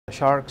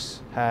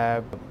Sharks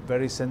have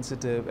very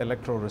sensitive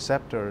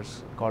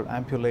electroreceptors called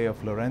Ampullae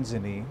of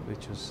Lorenzini,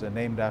 which was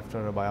named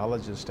after a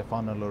biologist,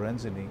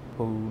 Lorenzini,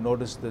 who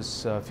noticed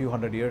this a few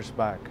hundred years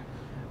back.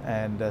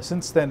 And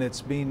since then,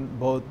 it's been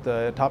both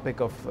a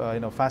topic of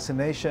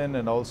fascination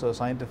and also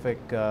scientific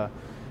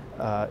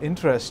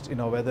interest.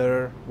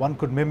 Whether one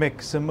could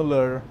mimic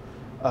similar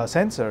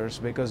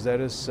sensors, because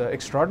there is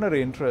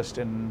extraordinary interest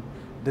in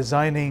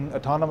designing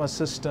autonomous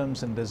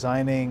systems and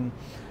designing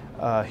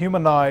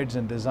humanoids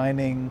and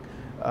designing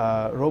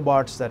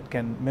robots that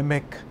can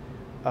mimic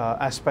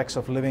aspects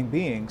of living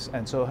beings.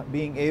 And so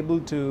being able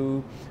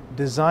to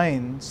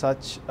design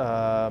such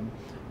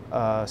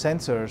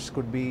sensors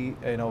could be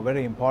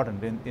very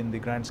important in the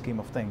grand scheme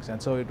of things. And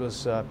so it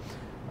was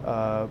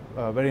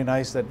very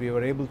nice that we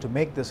were able to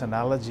make this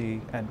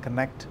analogy and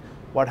connect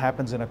what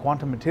happens in a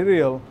quantum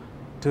material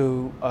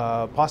to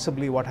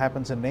possibly what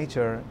happens in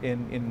nature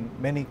in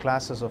many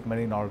classes of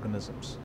marine organisms.